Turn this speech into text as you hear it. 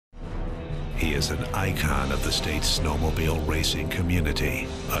He is an icon of the state's snowmobile racing community,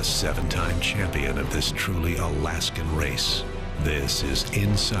 a 7-time champion of this truly Alaskan race. This is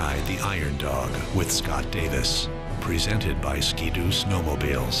Inside the Iron Dog with Scott Davis, presented by Ski-Doo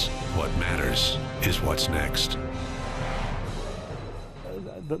Snowmobiles. What matters is what's next.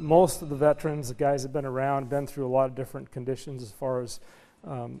 Most of the veterans, the guys that have been around, been through a lot of different conditions as far as,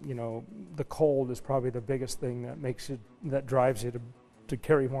 the cold is probably the biggest thing that drives you to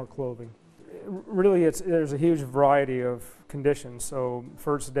carry more clothing. Really, there's a huge variety of conditions. So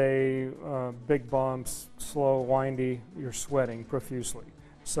first day, big bumps, slow, windy, you're sweating profusely.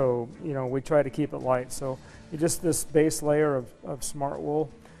 So, we try to keep it light. So just this base layer of smart wool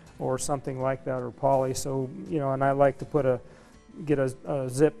or something like that, or poly. So, and I like to get a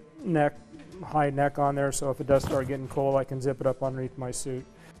zip neck, high neck on there, so if it does start getting cold, I can zip it up underneath my suit.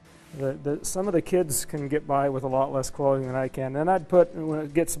 Some of the kids can get by with a lot less clothing than I can. And I'd put, when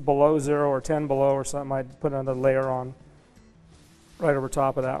it gets below 0 or 10 below or something, I'd put another layer on right over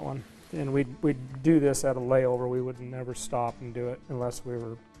top of that one. And we'd do this at a layover. We would never stop and do it unless we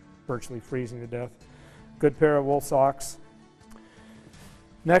were virtually freezing to death. Good pair of wool socks.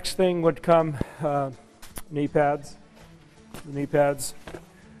 Next thing would come knee pads. The knee pads.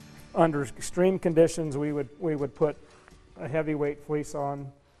 Under extreme conditions, we would put a heavyweight fleece on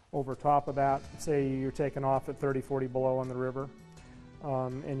over top of that. Say you're taking off at 30, 40 below on the river,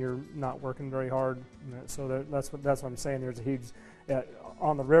 and you're not working very hard. So that's what I'm saying. There's a huge,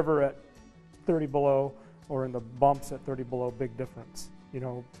 on the river at 30 below or in the bumps at 30 below, big difference.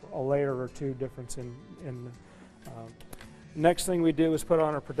 A layer or two difference in next thing we do is put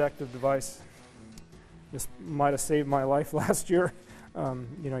on a protective device. This might have saved my life last year.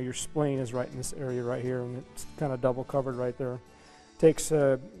 Your spleen is right in this area right here, and it's kind of double covered right there. Takes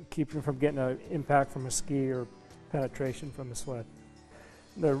keep you from getting an impact from a ski or penetration from the sled.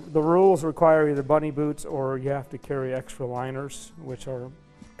 The rules require either bunny boots or you have to carry extra liners, which are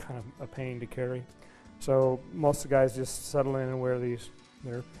kind of a pain to carry. So most of the guys just settle in and wear these.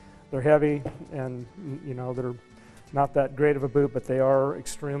 They're heavy, and they're not that great of a boot, but they are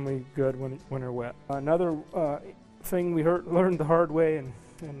extremely good when they're wet. Another thing we learned the hard way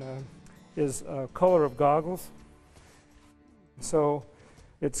is color of goggles. So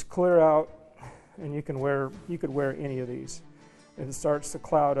it's clear out, and you could wear any of these. If it starts to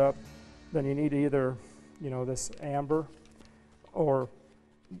cloud up, then you need either this amber or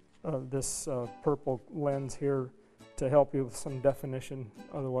this purple lens here to help you with some definition.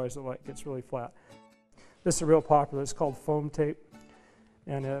 Otherwise, the light gets really flat. This is real popular. It's called foam tape,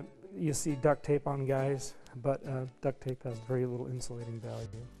 and you see duct tape on guys, but duct tape has very little insulating value.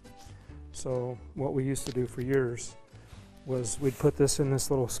 So what we used to do for years was we'd put this in this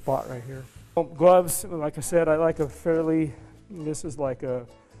little spot right here. Gloves, like I said, I like this is like a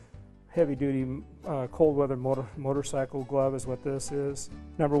heavy-duty cold weather motorcycle glove is what this is.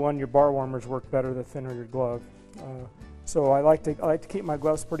 Number one, your bar warmers work better the thinner your glove. So I like to keep my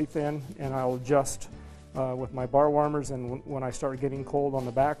gloves pretty thin, and I'll adjust with my bar warmers, and when I start getting cold on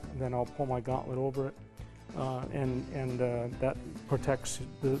the back, then I'll pull my gauntlet over it, and that protects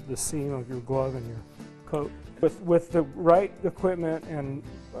the seam of your glove and your coat. With the right equipment and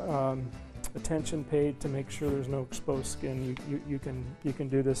attention paid to make sure there's no exposed skin, you can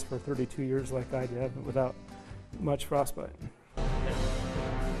do this for 32 years like I did without much frostbite.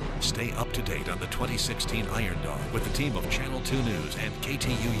 Stay up to date on the 2016 Iron Dog with the team of Channel 2 News and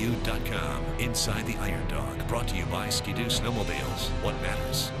KTUU.com. Inside the Iron Dog, brought to you by Ski-Doo Snowmobiles. What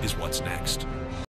matters is what's next.